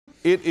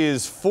It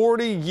is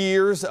 40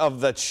 years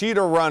of the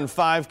Cheetah Run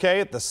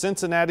 5K at the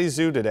Cincinnati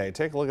Zoo today.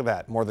 Take a look at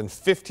that. More than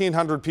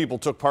 1,500 people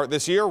took part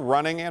this year,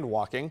 running and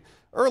walking.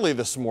 Early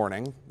this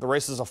morning, the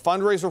race is a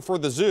fundraiser for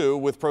the zoo,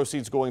 with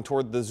proceeds going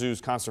toward the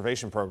zoo's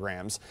conservation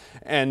programs.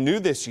 And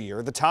new this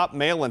year, the top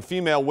male and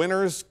female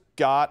winners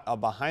got a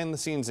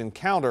behind-the-scenes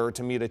encounter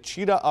to meet a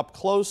cheetah up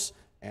close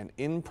and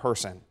in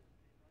person.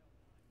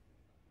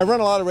 I run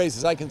a lot of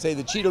races. I can say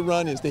the Cheetah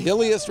Run is the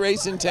hilliest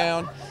race in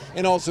town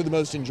and also the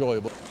most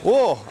enjoyable.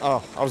 Whoa,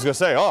 oh, I was going to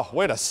say, oh,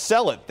 way to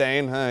sell it,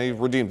 Thane. He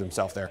redeemed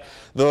himself there.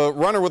 The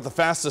runner with the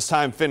fastest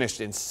time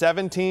finished in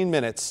 17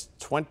 minutes,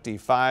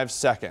 25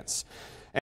 seconds.